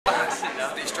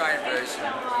version,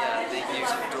 you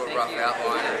do a rough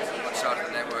outline on Shark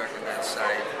the Network and then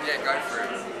say, yeah, go for it.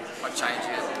 I'd change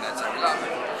it, and then say, we love it.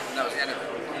 And that was the end of it.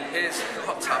 Here's a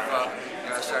lot tougher. You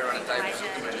know, showrunner David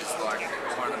Zuckerman is like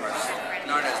one of the most,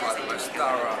 known as like the most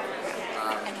thorough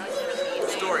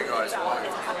story guys alive.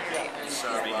 So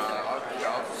I've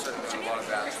certainly learned a lot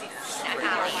about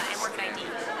screenwriting.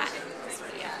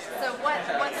 So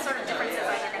what sort of differences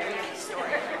are there going to be in the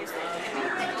story?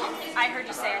 I heard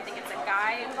you say I think it's a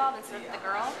guy involved instead of the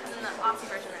girl, and in the Aussie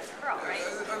version there's a girl, right?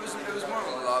 It was more of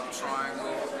a love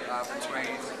triangle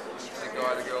between the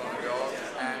guy, the girl, and the dog.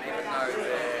 And even though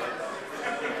they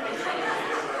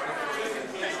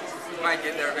may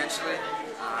get there eventually,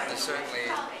 there's certainly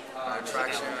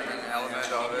attraction and an element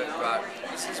of it, but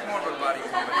it's more of a buddy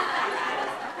comedy.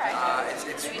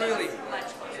 It's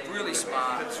really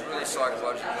smart, it's really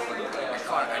psychological,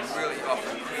 and really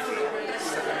often creepy.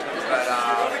 But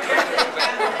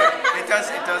it does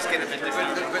get a bit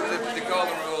different. But the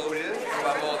golden rule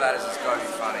above all that is it's got to be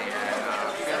funny, and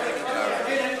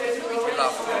we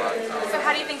laugh a lot. So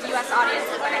how do you think US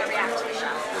audiences are going to react to the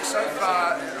show? So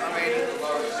far, I mean,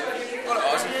 a lot of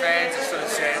Aussie fans have sort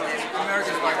of said,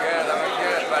 Americans won't get it, they won't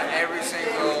get it, but every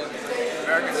single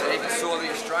American that even saw the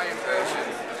Australian version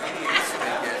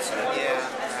instantly gets it. Yeah.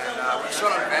 And we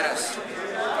shot on Venice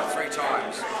 3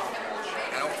 times,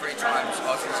 and all 3 times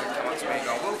Aussies have come up to me and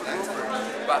gone, Wilfred.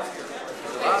 But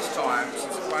the last time,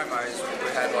 since the promos,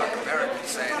 we had like Americans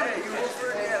saying, hey, you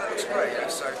Wilfred, yeah, that looks great. Yeah,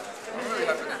 so I'm really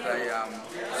hoping that they,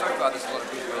 so far there's a lot of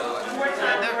goodwill.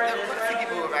 There are quite a few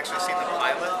people who have actually seen the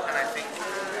pilot, and I think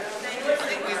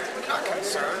we're not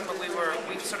concerned, but we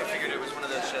sort of figured it was one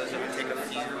of those shows that would take a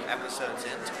few episodes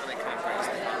in to really kind of grasp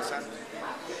the concept.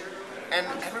 And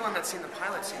everyone that's seen the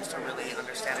pilot seems to really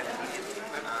understand it immediately.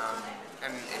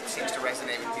 And it seems to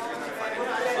resonate with people who find it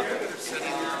fun.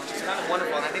 It's kind of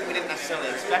wonderful, and I think we didn't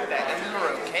necessarily expect that, and we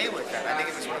were okay with that. I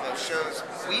think it was one of those shows,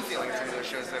 we feel like it's one of those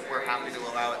shows that we're happy to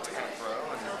allow it to kind of grow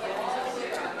and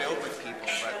sort of build with people,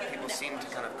 but people seem to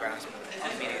kind of grasp it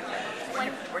immediately.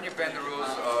 When you bend the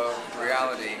rules of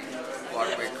reality,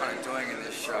 like we're kind of doing in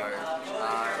this show,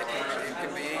 it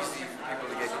can be easy for people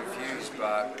to get confused,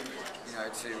 but you know,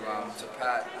 to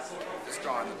pat this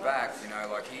guy in the back, you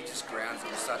know, like he just grounds it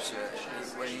with such a,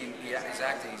 when he's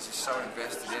acting, he's just so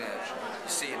invested in it, you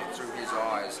see it through his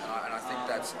eyes, and I think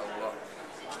that's a lot,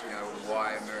 you know,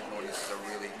 why American audiences are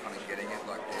really kind of getting it,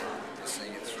 like they're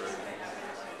seeing it through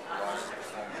live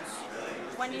performance.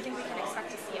 When do you think we can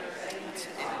expect to see it? It's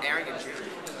airing in June.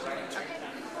 Okay.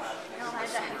 Now,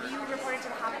 have you reported to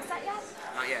the Hobbit set yet?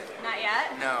 Not yet. Not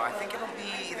yet? No, I think it'll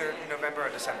be either November or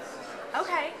December.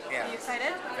 Okay. Yeah. Are you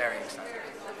excited? Very excited.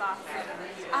 That's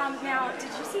awesome. Now, did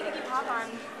you see Iggy Pop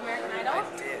on American Idol?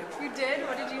 I did. You did?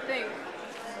 What did you think?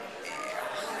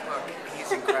 Yeah. Look,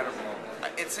 he's incredible.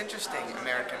 It's interesting,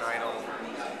 American Idol,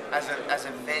 as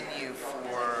a venue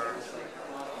for...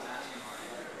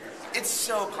 It's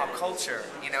so pop culture.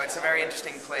 You know, it's a very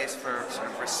interesting place for sort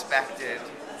of respected,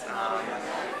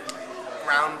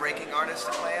 groundbreaking artists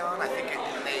to play on. I think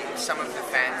some of the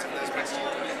fans of those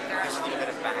people, there's a little bit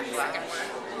of backlash.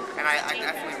 And I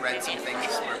definitely read some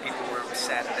things where people were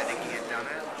upset that Iggy had done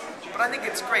it. But I think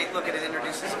it's great. Look, it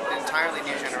introduces an entirely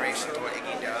new generation to what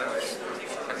Iggy does.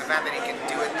 And the fact that he can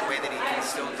do it the way that he can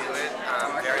still do it,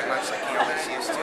 very much like he always used to.